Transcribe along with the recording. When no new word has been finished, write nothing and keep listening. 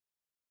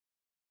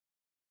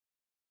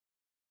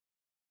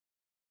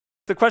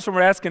The question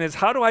we're asking is,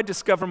 how do I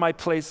discover my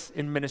place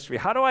in ministry?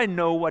 How do I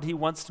know what he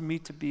wants me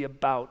to be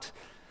about,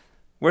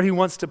 where he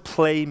wants to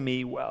play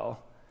me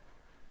well?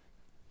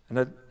 And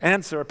the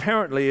answer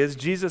apparently is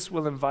Jesus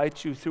will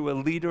invite you through a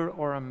leader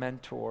or a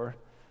mentor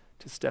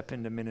to step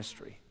into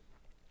ministry.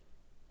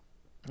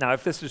 Now,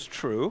 if this is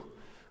true,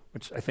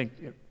 which I think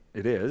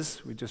it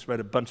is, we just read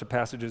a bunch of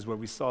passages where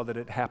we saw that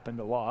it happened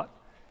a lot.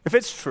 If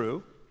it's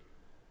true,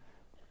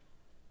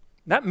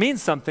 that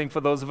means something for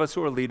those of us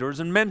who are leaders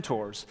and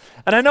mentors.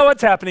 And I know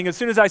what's happening. As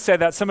soon as I say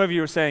that, some of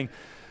you are saying,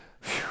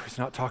 he's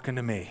not talking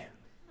to me.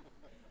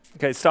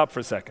 Okay, stop for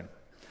a second.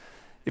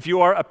 If you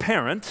are a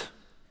parent,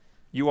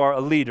 you are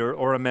a leader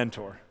or a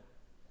mentor.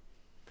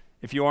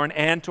 If you are an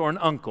aunt or an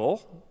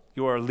uncle,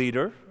 you are a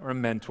leader or a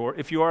mentor.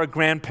 If you are a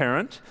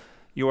grandparent,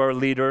 you are a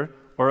leader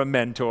or a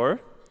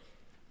mentor.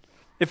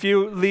 If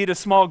you lead a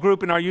small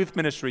group in our youth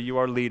ministry, you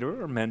are a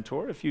leader or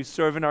mentor. If you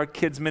serve in our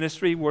kids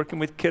ministry, working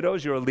with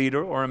kiddos, you're a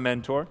leader or a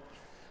mentor.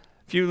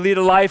 If you lead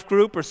a life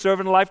group or serve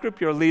in a life group,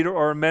 you're a leader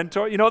or a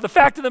mentor. You know, the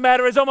fact of the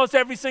matter is almost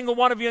every single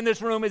one of you in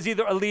this room is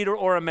either a leader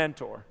or a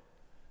mentor.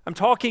 I'm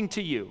talking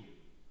to you.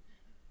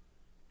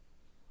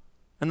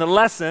 And the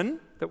lesson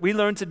that we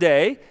learned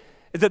today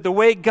is that the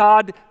way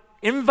God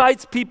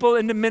invites people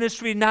into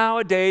ministry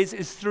nowadays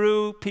is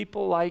through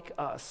people like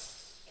us.